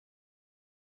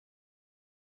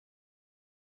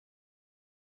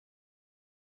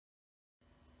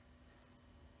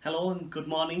Hello and good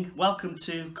morning. Welcome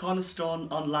to Cornerstone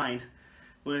Online.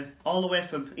 We're all the way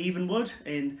from Evenwood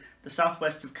in the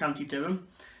southwest of County Durham,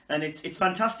 and it's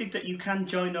fantastic that you can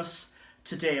join us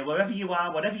today. Wherever you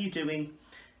are, whatever you're doing,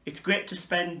 it's great to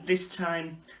spend this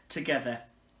time together.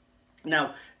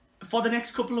 Now, for the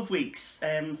next couple of weeks,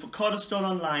 for Cornerstone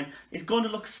Online, it's going to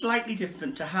look slightly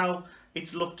different to how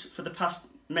it's looked for the past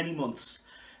many months.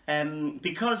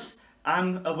 Because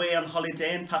I'm away on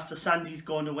holiday and Pastor Sandy's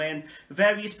going away and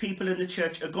various people in the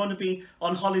church are going to be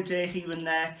on holiday here and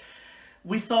there,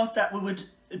 we thought that we would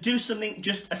do something,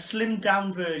 just a slimmed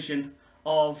down version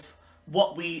of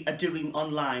what we are doing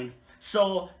online.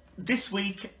 So this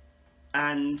week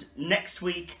and next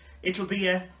week it'll be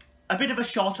a bit of a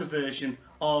shorter version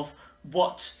of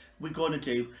what we're going to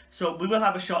do. So we will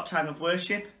have a short time of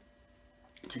worship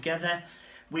together.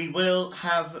 We will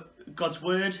have God's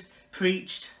word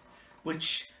preached,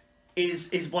 which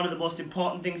is one of the most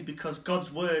important things, because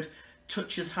God's word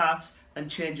touches hearts and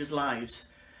changes lives.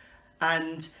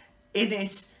 And in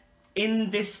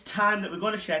this time that we're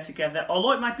going to share together,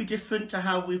 although it might be different to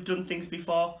how we've done things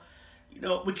before,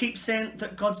 we keep saying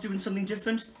that God's doing something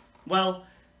different. Well,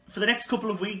 for the next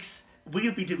couple of weeks,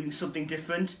 we'll be doing something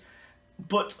different.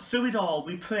 But through it all,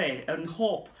 we pray and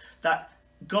hope that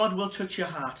God will touch your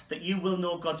heart, that you will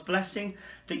know God's blessing,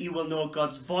 that you will know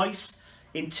God's voice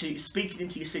into speaking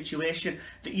into your situation,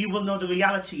 that you will know the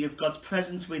reality of God's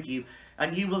presence with you,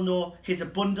 and you will know his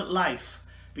abundant life,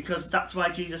 because that's why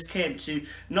Jesus came,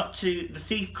 the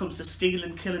thief comes to steal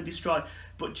and kill and destroy,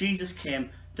 but Jesus came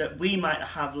that we might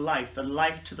have life, and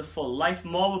life to the full, life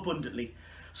more abundantly.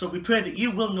 So we pray that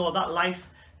you will know that life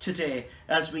today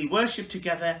as we worship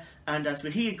together and as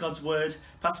we hear God's word.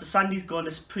 Pastor Sandy's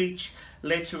going to preach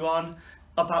later on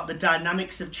about the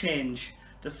dynamics of change,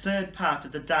 the third part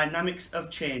of the dynamics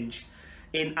of change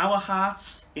in our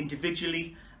hearts,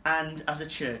 individually and as a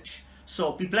church.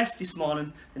 So be blessed this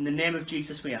morning. In the name of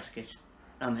Jesus we ask it.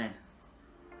 Amen.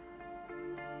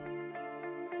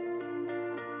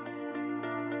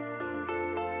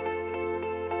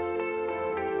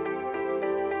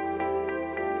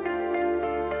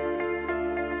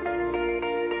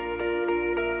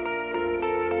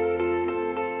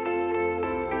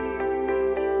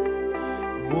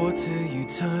 Water you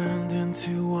turned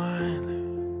into wine,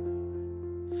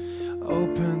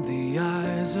 opened the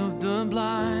eyes of the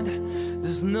blind.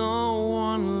 There's no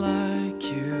one like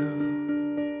you,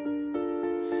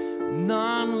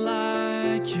 none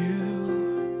like you.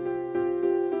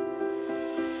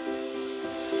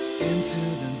 Into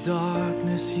the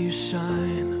darkness you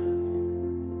shine,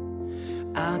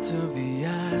 out of the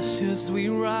ashes we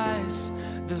rise.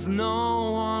 There's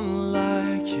no one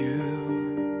like you,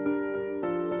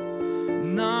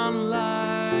 none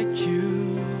like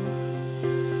you.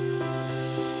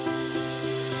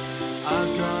 Our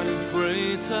God is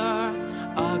greater,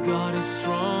 our God is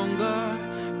stronger.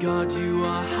 God, you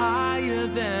are higher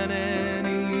than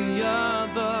any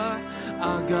other.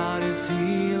 Our God is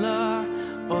healer,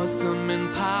 awesome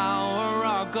in power.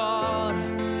 Our God,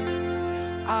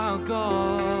 our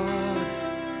God.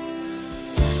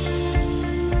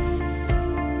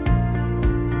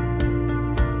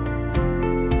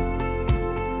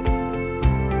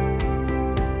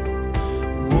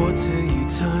 Water you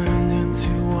turned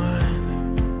into wine,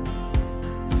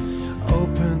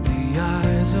 opened the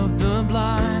eyes of the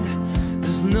blind.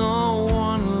 There's no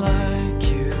one like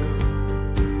you,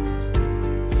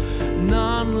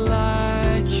 none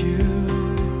like you.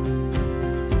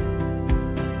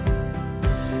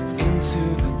 Into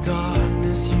the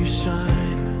darkness you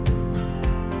shine,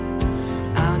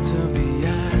 out of the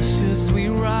ashes we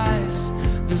rise.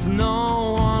 There's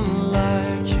no one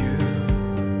like you,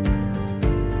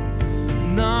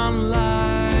 none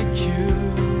like you.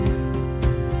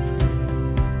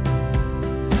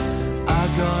 Our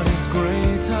God is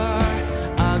greater,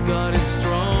 our God is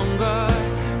stronger.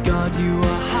 God, you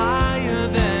are higher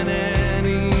than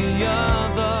any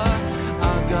other.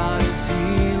 Our God is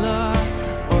healer,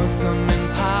 awesome in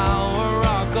power.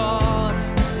 Our God,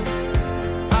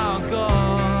 our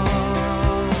God.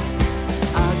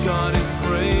 Our God is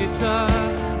greater,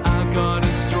 our God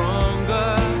is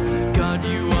stronger. God,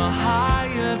 you are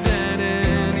higher than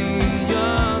any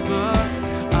other.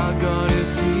 Our God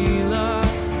is healer,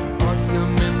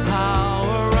 awesome in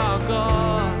power. Our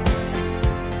God,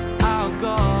 our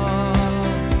God.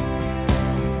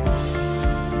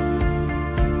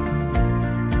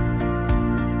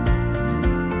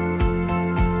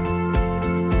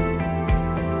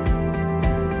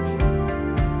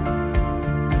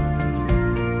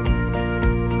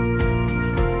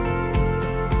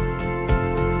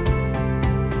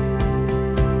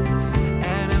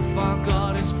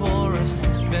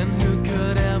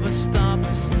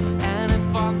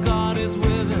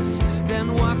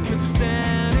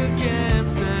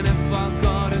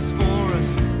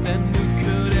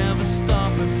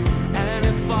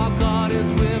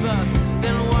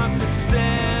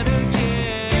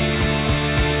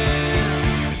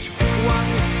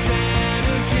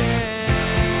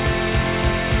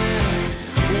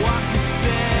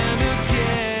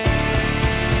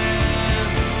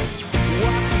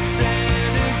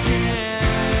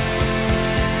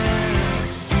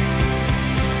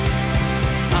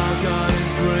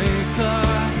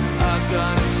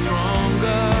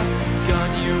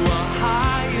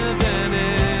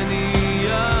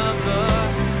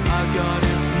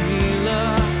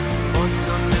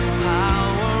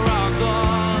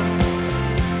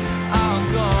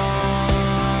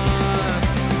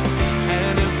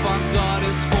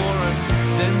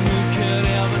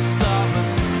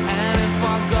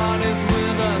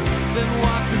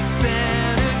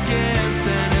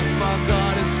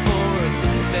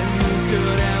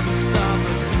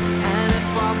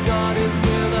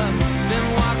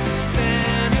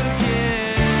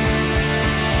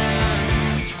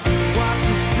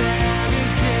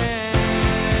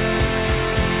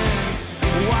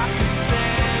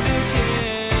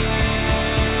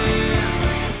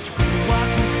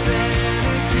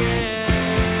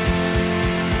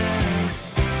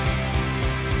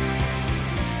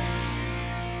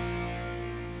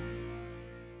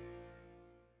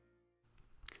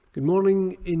 Good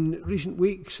morning. In recent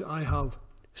weeks I have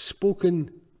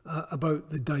spoken about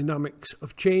the dynamics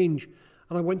of change,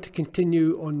 and I want to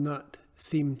continue on that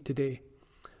theme today.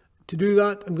 To do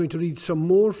that, I'm going to read some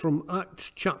more from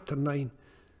Acts chapter 9,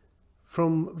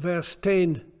 from verse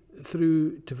 10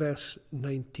 through to verse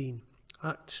 19.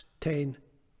 Acts 9,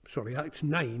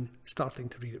 starting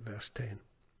to read at verse 10.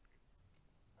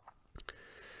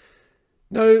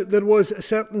 Now there was a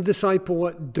certain disciple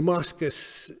at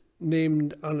Damascus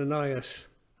named Ananias.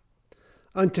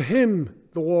 And to him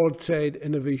the Lord said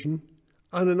in a vision,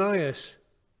 Ananias.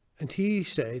 And he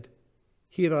said,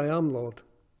 Here I am, Lord.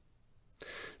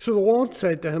 So the Lord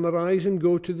said to him, Arise and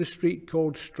go to the street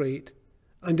called Straight,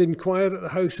 and inquire at the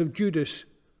house of Judas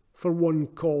for one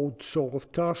called Saul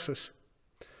of Tarsus.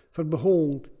 For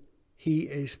behold, he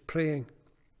is praying.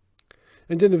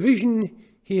 And in a vision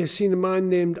he has seen a man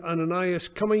named Ananias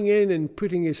coming in and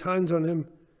putting his hands on him,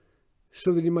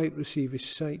 so that he might receive his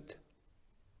sight.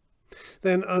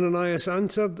 Then Ananias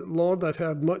answered, Lord, I've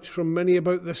heard much from many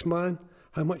about this man,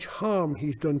 how much harm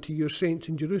he's done to your saints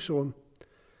in Jerusalem.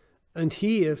 And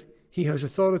here he has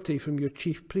authority from your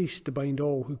chief priest to bind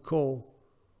all who call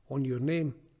on your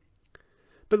name.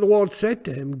 But the Lord said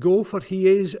to him, Go, for he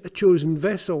is a chosen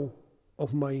vessel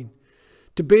of mine,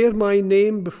 to bear my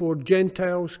name before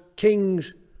Gentiles,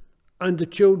 kings, and the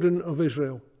children of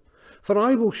Israel. For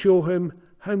I will show him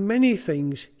how many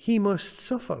things he must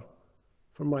suffer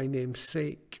for my name's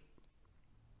sake.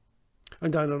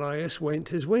 And Ananias went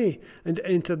his way and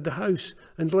entered the house,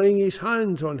 and laying his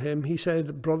hands on him, he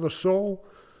said, Brother Saul,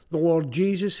 the Lord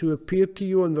Jesus, who appeared to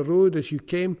you on the road as you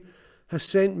came, has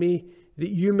sent me that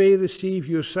you may receive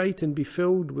your sight and be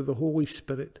filled with the Holy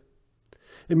Spirit.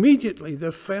 Immediately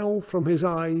there fell from his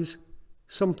eyes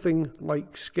something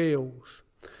like scales,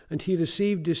 and he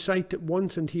received his sight at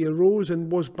once, and he arose and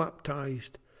was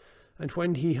baptized. And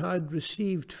when he had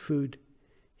received food,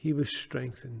 he was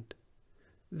strengthened.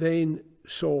 Then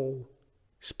Saul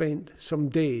spent some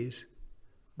days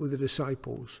with the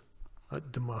disciples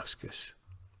at Damascus.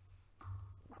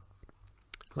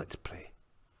 Let's pray.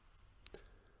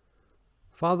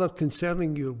 Father,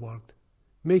 concerning your word,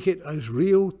 make it as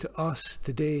real to us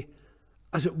today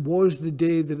as it was the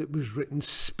day that it was written.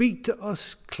 Speak to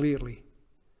us clearly,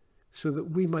 so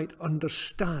that we might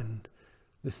understand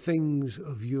the things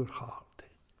of your heart.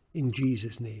 In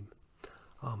Jesus' name,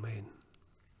 amen.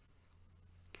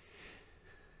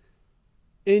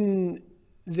 In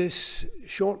this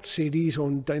short series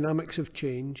on dynamics of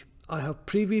change, I have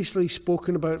previously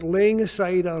spoken about laying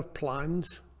aside our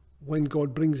plans when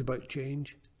God brings about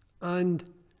change, and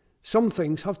some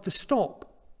things have to stop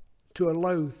to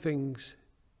allow things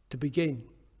to begin.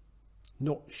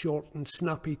 Not short and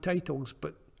snappy titles,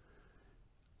 but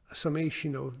a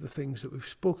summation of the things that we've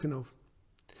spoken of.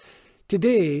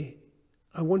 Today,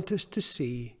 I want us to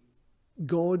see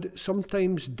God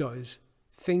sometimes does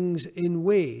things in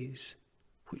ways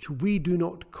which we do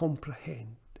not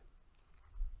comprehend.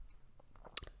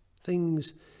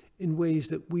 Things in ways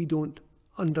that we don't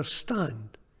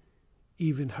understand,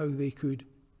 even how they could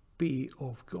be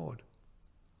of God.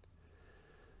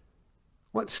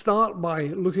 Let's start by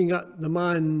looking at the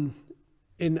man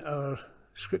in our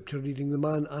scripture reading, the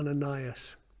man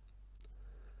Ananias.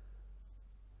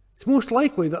 It's most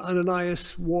likely that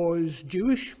Ananias was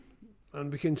Jewish,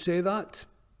 and we can say that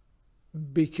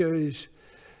because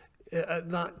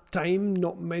at that time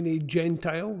not many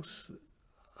Gentiles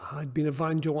had been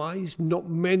evangelized, not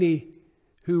many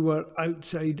who were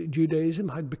outside Judaism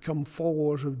had become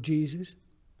followers of Jesus.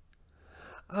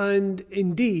 And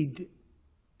indeed,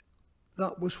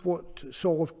 that was what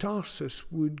Saul of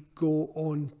Tarsus would go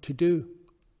on to do.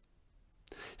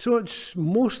 So it's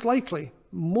most likely,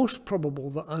 most probable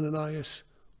that Ananias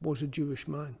was a Jewish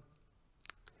man.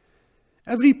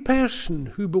 Every person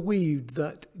who believed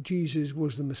that Jesus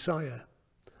was the Messiah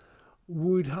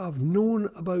would have known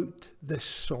about this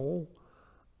Saul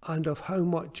and of how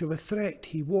much of a threat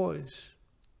he was.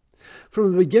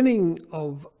 From the beginning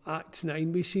of Acts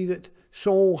 9, we see that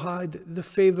Saul had the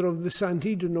favour of the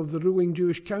Sanhedrin, of the ruling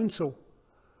Jewish council,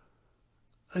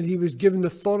 and he was given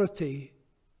authority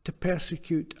to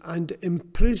persecute and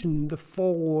imprison the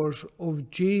followers of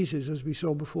Jesus. As we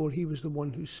saw before, he was the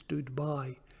one who stood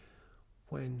by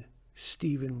when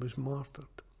Stephen was martyred.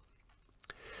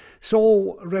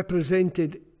 Saul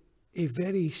represented a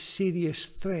very serious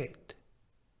threat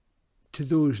to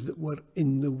those that were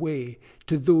in the way,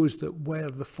 to those that were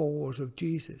the followers of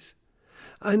Jesus.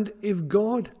 And if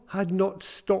God had not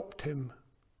stopped him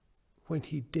when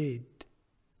he did,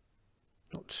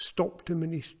 not stopped him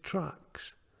in his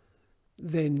tracks,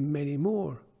 then many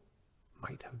more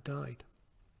might have died.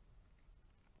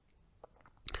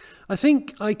 I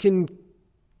think I can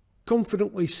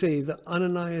confidently say that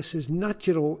Ananias'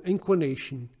 natural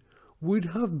inclination would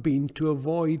have been to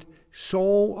avoid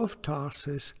Saul of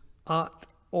Tarsus at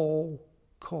all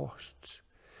costs.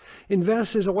 In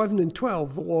verses 11 and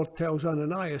 12, the Lord tells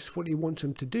Ananias what he wants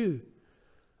him to do.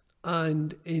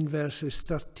 And in verses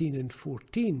 13 and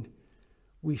 14,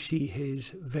 we see his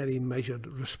very measured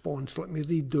response. Let me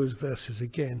read those verses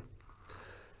again.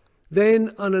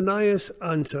 Then Ananias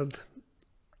answered,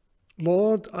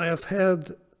 Lord, I have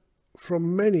heard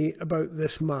from many about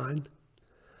this man,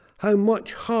 how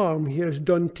much harm he has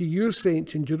done to your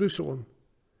saints in Jerusalem.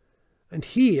 And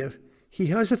here he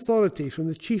has authority from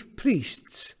the chief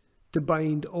priests to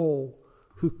bind all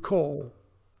who call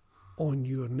on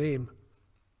your name.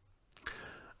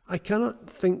 I cannot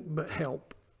think but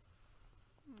help.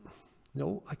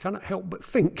 No, I cannot help but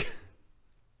think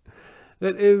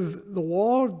that if the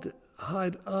Lord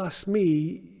had asked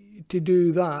me to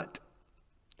do that,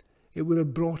 it would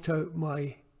have brought out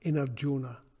my inner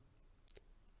Jonah.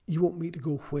 You want me to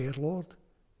go where, Lord?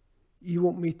 You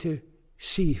want me to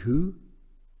see who?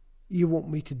 You want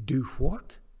me to do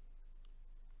what?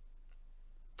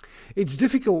 It's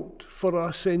difficult for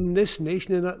us in this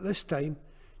nation and at this time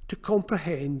to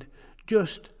comprehend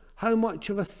just how much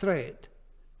of a threat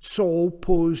Saul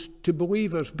posed to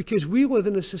believers, because we live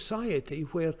in a society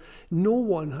where no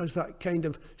one has that kind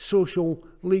of social,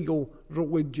 legal,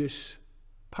 religious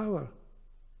power.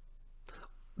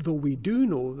 Though we do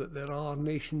know that there are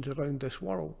nations around this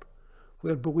world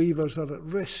where believers are at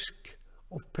risk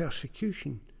of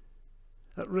persecution,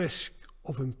 at risk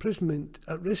of imprisonment,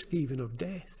 at risk even of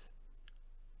death.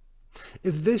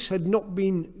 If this had not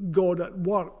been God at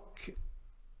work,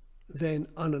 then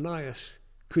Ananias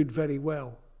could very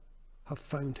well have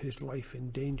found his life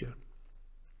in danger.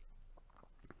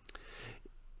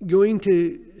 Going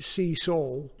to see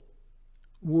Saul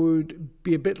would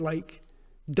be a bit like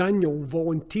Daniel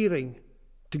volunteering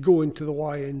to go into the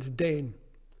lion's den,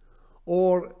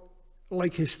 or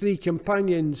like his three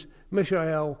companions,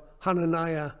 Mishael,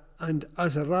 Hananiah and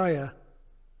Azariah.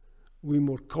 We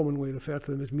more commonly refer to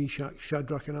them as Meshach,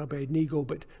 Shadrach and Abednego,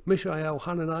 but Mishael,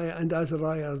 Hananiah and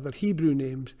Azariah are their Hebrew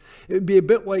names. It would be a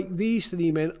bit like these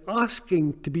three men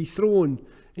asking to be thrown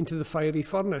into the fiery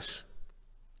furnace.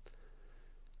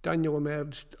 Daniel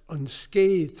emerged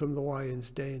unscathed from the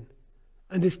lion's den,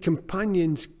 and his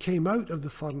companions came out of the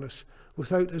furnace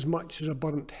without as much as a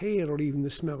burnt hair or even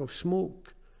the smell of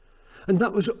smoke. And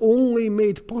that was only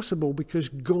made possible because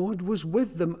God was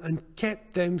with them and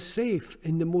kept them safe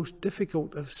in the most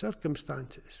difficult of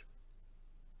circumstances.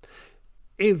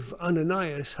 If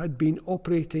Ananias had been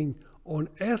operating on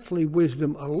earthly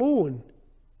wisdom alone,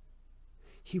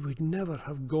 he would never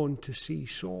have gone to see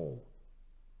Saul.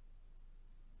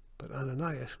 But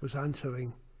Ananias was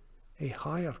answering a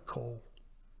higher call.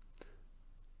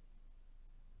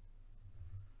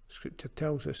 Scripture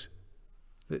tells us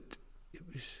that it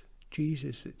was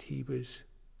Jesus that he was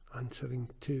answering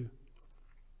to.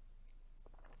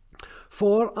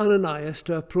 For Ananias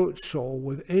to approach Saul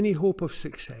with any hope of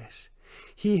success,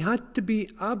 he had to be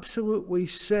absolutely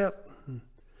certain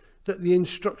that the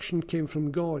instruction came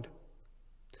from God.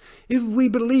 If you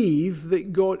believe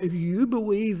that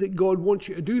God wants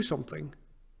you to do something,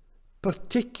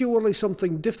 particularly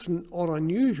something different or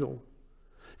unusual,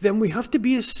 then we have to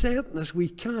be as certain as we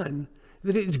can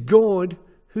that it's God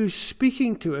who's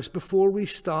speaking to us before we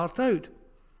start out.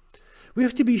 We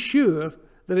have to be sure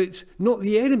that it's not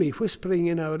the enemy whispering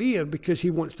in our ear because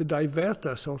he wants to divert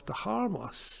us or to harm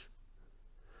us.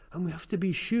 And we have to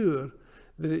be sure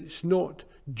that it's not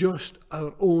just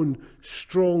our own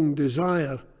strong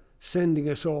desire sending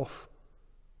us off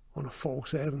on a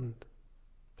false errand.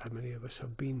 How many of us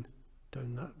have been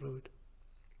down that road?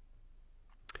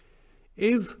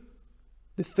 If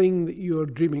the thing that you are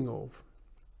dreaming of,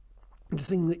 the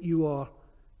thing that you are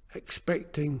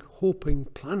expecting, hoping,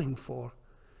 planning for,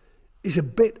 is a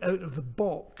bit out of the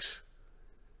box,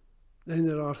 then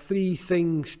there are three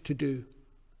things to do.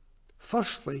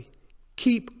 Firstly,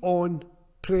 keep on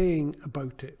praying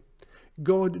about it.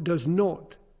 God does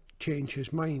not change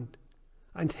his mind,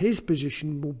 and his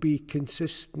position will be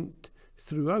consistent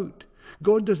throughout.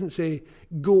 God doesn't say,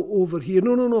 go over here.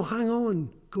 No, hang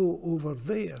on, go over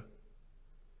there.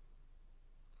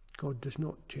 God does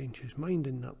not change his mind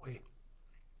in that way.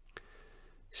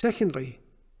 Secondly,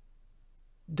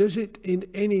 does it in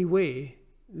any way,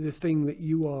 the thing that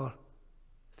you are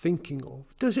thinking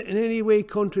of, does it in any way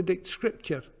contradict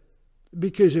Scripture?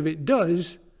 Because if it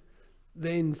does,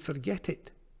 then forget it.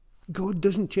 God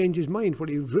doesn't change his mind. What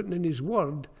he's written in his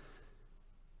word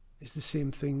is the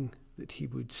same thing that he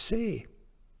would say.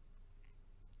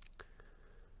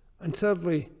 And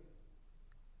thirdly,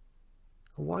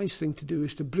 a wise thing to do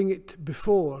is to bring it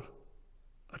before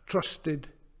a trusted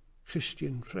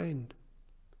Christian friend,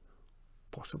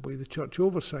 possibly the church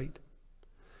oversight.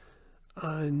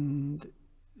 And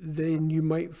then you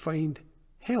might find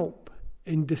help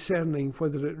in discerning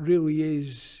whether it really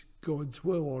is God's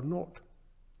will or not.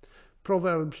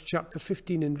 Proverbs chapter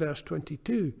 15 and verse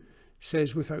 22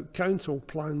 says, without counsel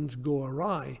plans go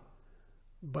awry,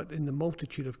 but in the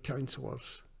multitude of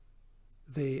counselors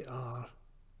they are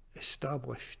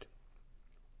established.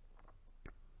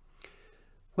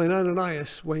 When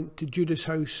Ananias went to Judas'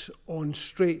 house on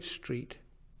Straight Street,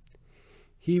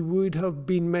 he would have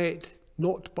been met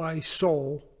not by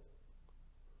Saul,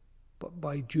 but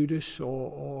by Judas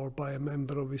or by a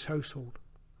member of his household.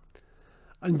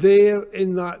 And there,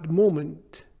 in that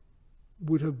moment,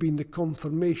 would have been the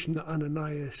confirmation that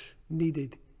Ananias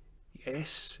needed.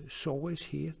 Yes, Saul is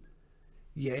here.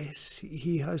 Yes,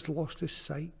 he has lost his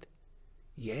sight.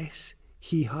 Yes,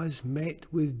 he has met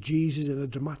with Jesus in a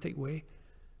dramatic way.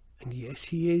 And yes,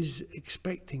 he is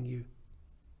expecting you.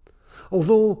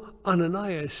 Although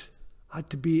Ananias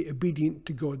had to be obedient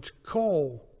to God's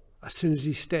call, as soon as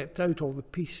he stepped out, all the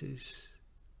pieces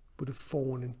would have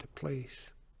fallen into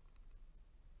place.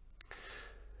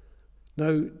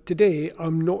 Now, today,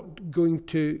 I'm not going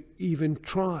to even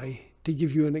try to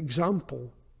give you an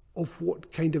example of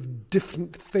what kind of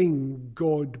different thing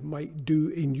God might do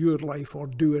in your life or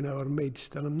do in our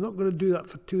midst. And I'm not going to do that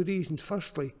for two reasons.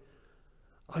 Firstly,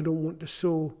 I don't want to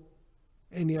sow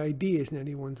any ideas in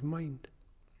anyone's mind.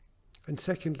 And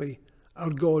secondly, our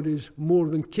God is more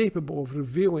than capable of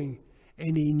revealing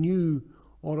any new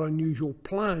or unusual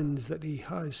plans that he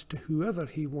has to whoever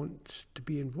he wants to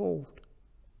be involved.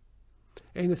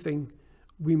 Anything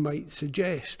we might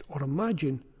suggest or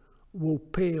imagine will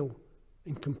pale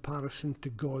in comparison to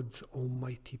God's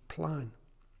almighty plan.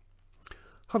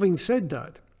 Having said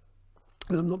that,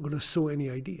 I'm not going to sow any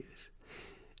ideas.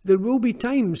 There will be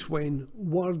times when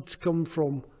words come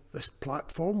from this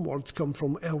platform, words come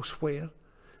from elsewhere,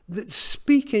 that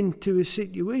speak into a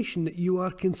situation that you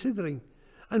are considering.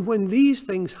 And when these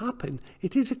things happen,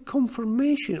 it is a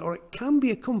confirmation, or it can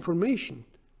be a confirmation,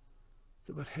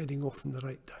 that we're heading off in the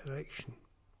right direction.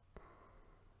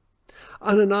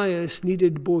 Ananias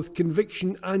needed both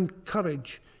conviction and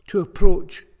courage to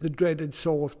approach the dreaded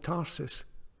Saul of Tarsus.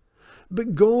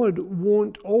 But God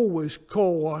won't always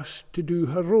call us to do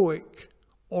heroic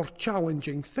or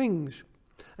challenging things.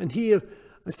 And here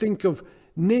I think of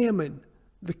Naaman,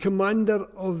 the commander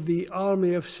of the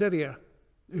army of Syria,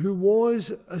 who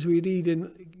was, as we read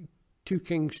in 2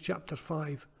 Kings chapter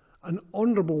 5, an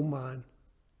honourable man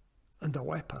and a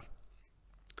leper.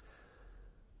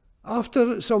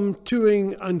 After some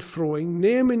toing and froing,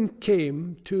 Naaman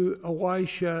came to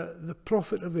Elisha, the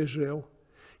prophet of Israel,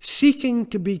 seeking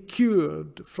to be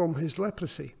cured from his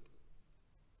leprosy.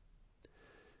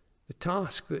 The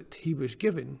task that he was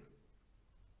given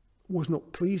was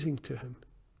not pleasing to him.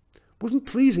 It wasn't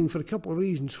pleasing for a couple of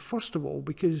reasons. First of all,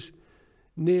 because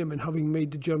Naaman, having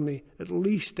made the journey, at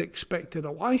least expected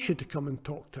Elisha to come and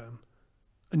talk to him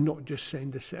and not just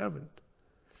send a servant.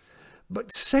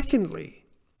 But secondly,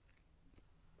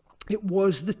 it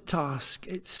was the task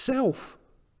itself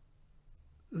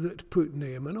that put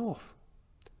Naaman off.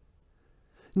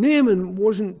 Naaman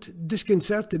wasn't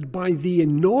disconcerted by the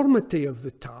enormity of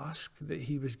the task that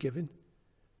he was given,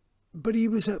 but he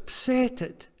was upset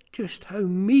at just how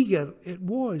meagre it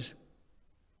was.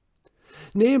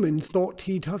 Naaman thought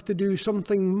he'd have to do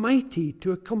something mighty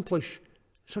to accomplish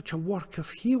such a work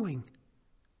of healing.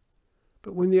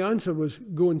 But when the answer was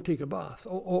go and take a bath,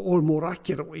 or more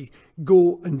accurately,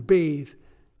 go and bathe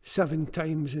 7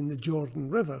 times in the Jordan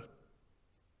River,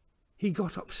 he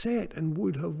got upset and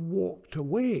would have walked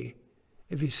away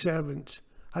if his servants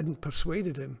hadn't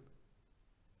persuaded him.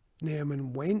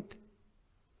 Naaman went,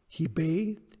 he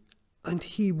bathed, and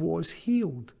he was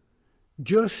healed,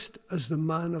 just as the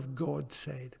man of God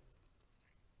said.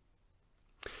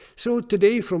 So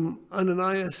today, from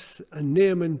Ananias and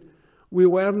Naaman, we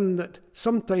learn that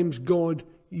sometimes God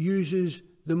uses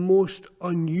the most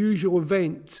unusual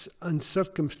events and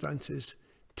circumstances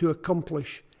to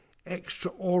accomplish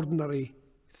extraordinary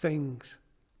things.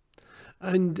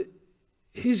 And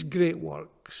his great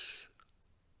works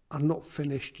are not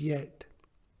finished yet.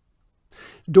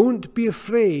 Don't be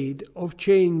afraid of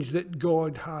change that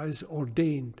God has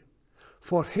ordained,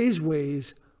 for his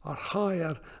ways are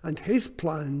higher and his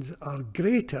plans are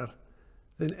greater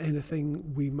than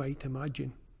anything we might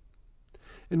imagine.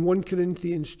 In 1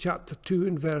 Corinthians chapter 2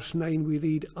 and verse 9 we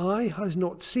read, "Eye has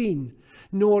not seen,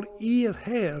 nor ear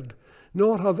heard,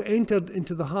 nor have entered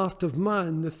into the heart of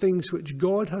man the things which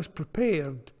God has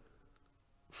prepared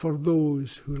for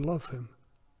those who love him.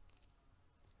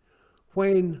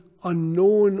 When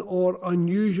unknown or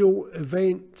unusual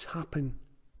events happen,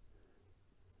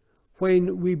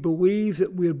 when we believe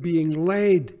that we're being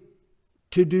led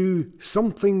to do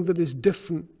something that is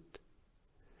different,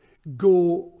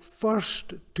 go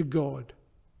first to God,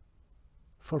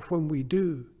 for when we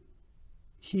do,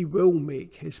 he will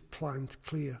make his plans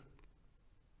clear.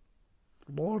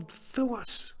 Lord, fill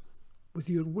us with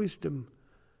your wisdom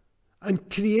and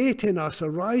create in us a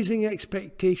rising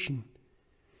expectation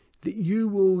that you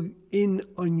will, in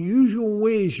unusual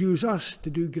ways, use us to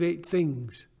do great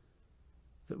things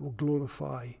that will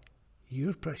glorify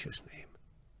your precious name.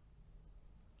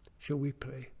 Shall we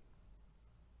pray?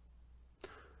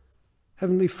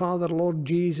 Heavenly Father, Lord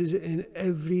Jesus, in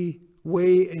every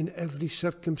way, in every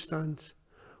circumstance,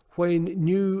 when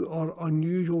new or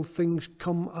unusual things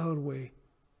come our way,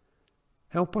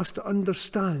 help us to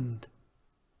understand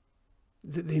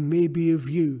that they may be of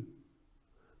you.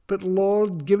 But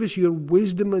Lord, give us your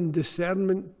wisdom and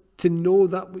discernment to know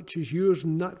that which is yours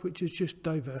and that which is just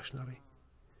diversionary.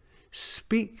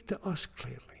 Speak to us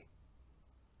clearly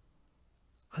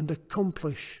and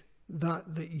accomplish that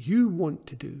you want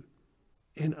to do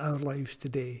in our lives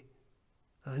today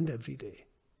and every day.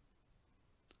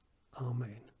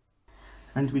 Amen.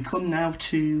 And we come now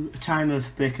to a time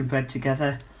of breaking bread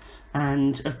together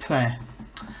and of prayer.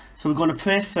 So we're going to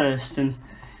pray first, and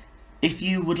if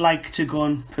you would like to go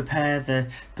and prepare the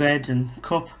bread and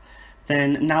cup,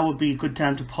 then now would be a good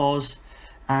time to pause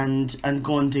and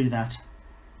go and do that.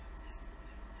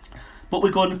 But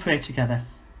we're going to pray together.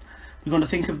 We're going to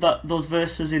think of those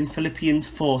verses in Philippians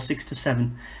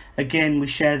 4:6-7. Again, we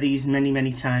share these many,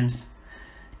 many times.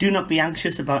 Do not be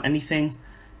anxious about anything,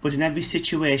 but in every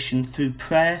situation, through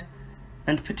prayer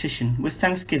and petition, with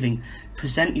thanksgiving,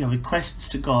 present your requests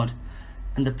to God,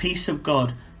 and the peace of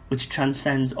God, which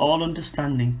transcends all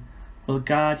understanding, will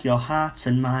guard your hearts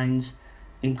and minds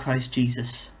in Christ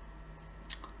Jesus.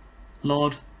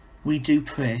 Lord, we do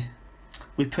pray.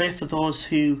 We pray for those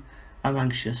who are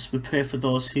anxious. We pray for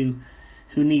those who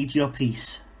need your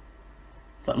peace.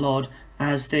 That, Lord,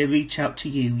 as they reach out to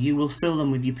you, you will fill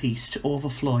them with your peace to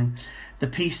overflowing, the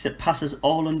peace that passes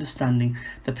all understanding,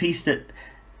 the peace that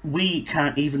we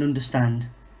can't even understand.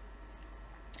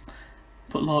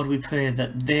 But Lord, we pray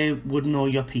that they would know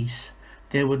your peace,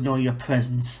 they would know your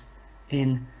presence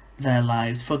in their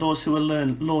lives. For those who are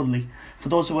lonely, for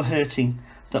those who are hurting,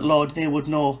 that Lord, they would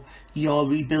know your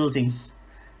rebuilding,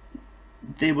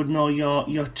 they would know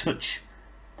your touch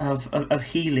of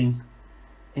healing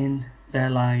in their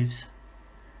lives.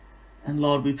 And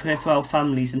Lord, we pray for our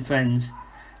families and friends,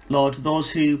 Lord,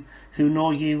 those who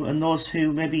know you and those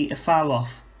who maybe are far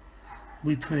off.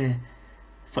 We pray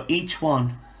for each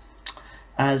one.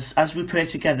 As we pray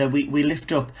together, we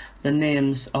lift up the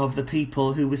names of the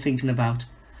people who we're thinking about.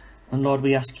 And Lord,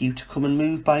 we ask you to come and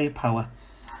move by your power.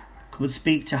 Come and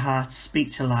speak to hearts,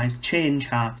 speak to lives, change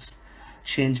hearts,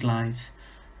 change lives.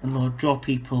 And Lord, draw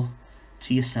people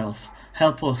to yourself.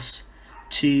 Help us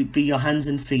to be your hands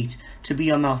and feet, to be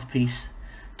your mouthpiece,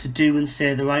 to do and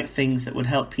say the right things that would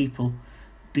help people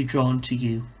be drawn to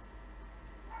you.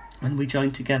 And we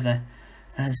join together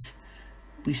as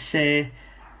we say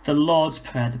the Lord's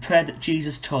Prayer, the prayer that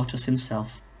Jesus taught us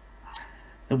himself.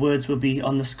 The words will be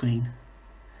on the screen.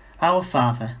 Our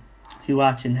Father, who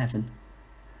art in heaven,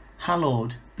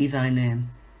 hallowed be thy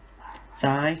name.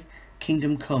 Thy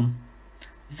kingdom come.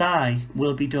 Thy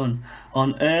will be done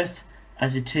on earth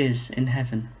as it is in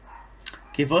heaven.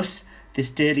 Give us this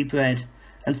daily bread,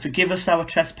 and forgive us our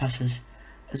trespasses,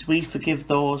 as we forgive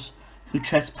those who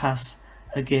trespass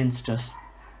against us.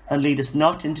 And lead us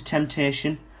not into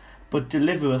temptation, but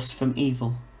deliver us from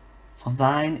evil. For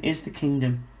thine is the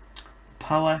kingdom, the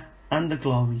power and the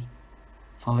glory,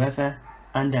 forever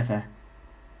and ever.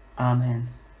 Amen.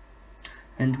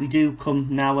 And we do come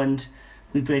now and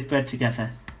we break bread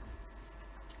together.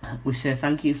 We say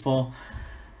thank you for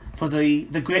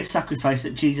the great sacrifice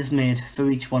that Jesus made for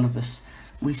each one of us.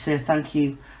 We say thank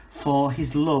you for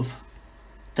his love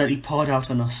that he poured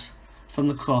out on us from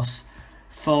the cross,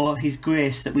 for his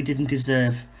grace that we didn't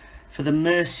deserve, for the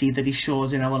mercy that he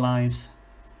shows in our lives.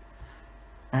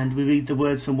 And we read the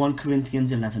words from 1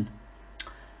 Corinthians 11.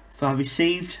 For I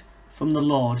received from the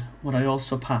Lord what I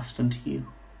also passed unto you.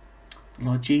 The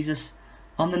Lord Jesus,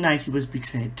 on the night he was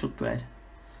betrayed, took bread.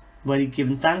 When he had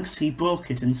given thanks, he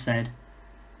broke it and said,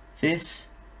 This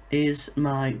is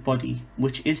my body,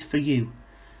 which is for you.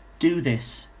 Do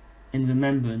this in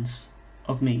remembrance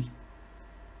of me.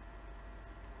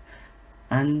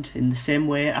 And in the same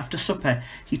way, after supper,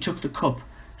 he took the cup,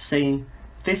 saying,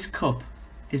 "This cup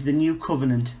is the new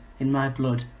covenant in my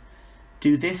blood.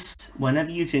 Do this whenever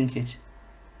you drink it,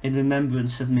 in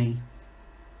remembrance of me.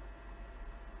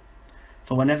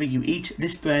 For whenever you eat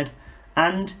this bread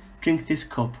and drink this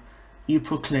cup, you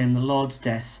proclaim the Lord's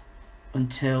death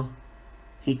until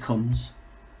he comes."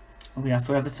 And we are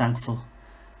forever thankful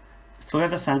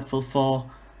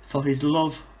for his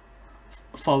love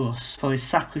for us, for his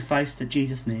sacrifice that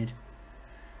Jesus made,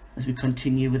 as we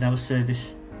continue with our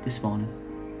service this morning.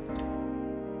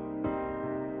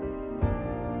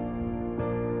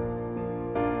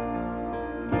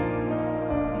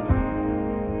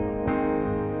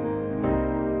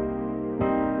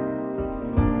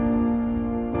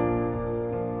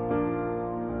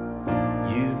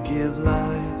 You give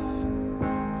life,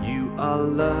 you are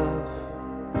love,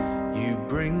 you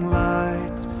bring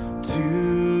light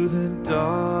to the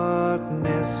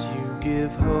darkness, you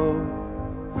give hope,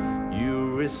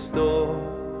 you restore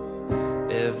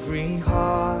every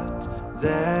heart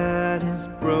that is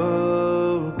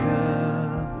broken.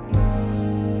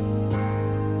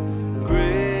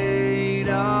 Great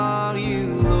are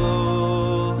you,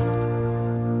 Lord.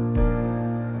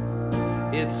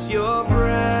 It's your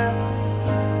breath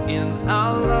in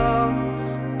our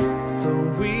lungs, so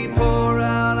we pour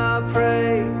out our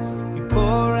praise, we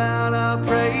pour out our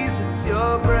praise. It's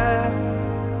your breath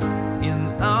in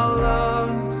our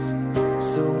lungs,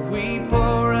 so we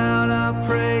pour out our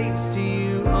praise to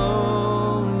you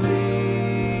only.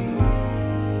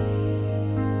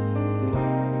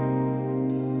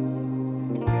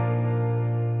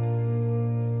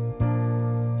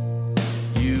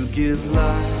 You give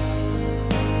life,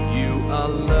 you are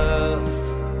love,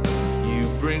 you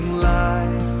bring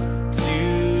light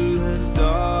to the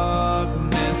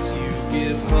darkness, you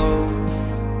give hope,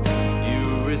 you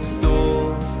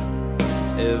restore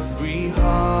every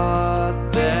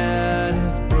heart that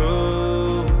is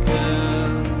broken.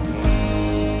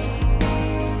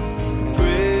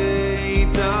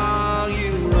 Great are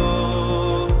you,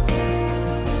 Lord.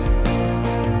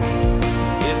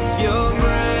 It's your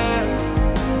breath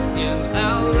in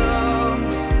our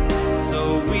lungs, so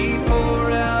we pour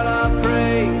out our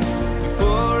praise, we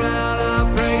pour out our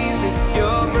praise. It's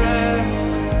your breath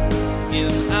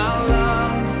in our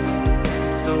lungs,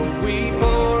 so we pour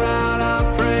out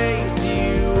our praise to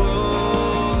you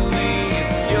only.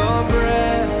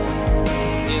 It's your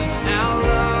breath in our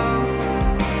lungs,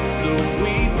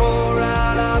 so we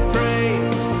pour out our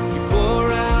praise, we pour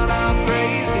out our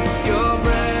praise. It's your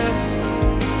breath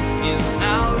in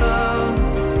our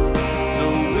lungs,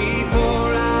 so we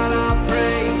pour out our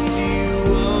praise to you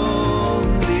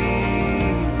only.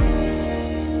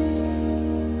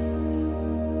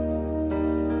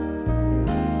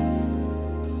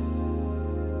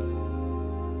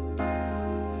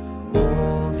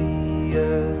 All the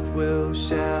earth will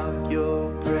shout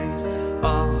your praise,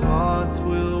 our hearts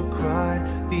will cry,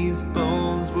 these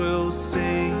bones will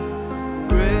sing.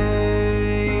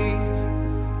 Great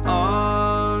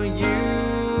are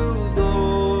you,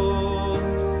 Lord.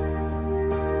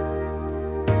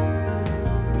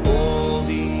 All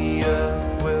the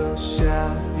earth will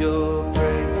shout your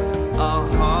praise, our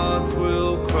hearts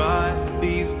will cry,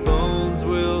 these bones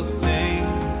will sing.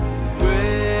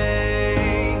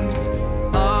 Great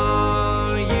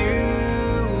are you,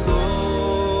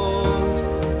 Lord.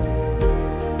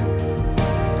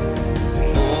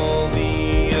 All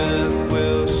the earth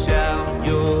will shout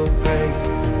your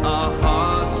praise, our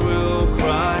hearts will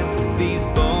cry, these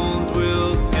bones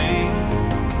will sing.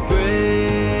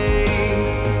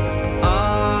 Great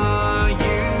are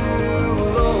you,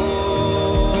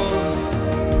 Lord.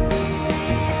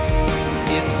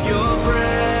 It's your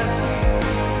breath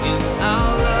in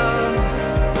our lungs,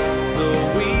 so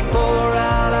we pour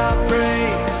out our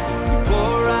praise, we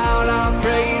pour out our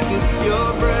praise. It's your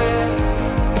breath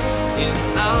in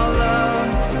our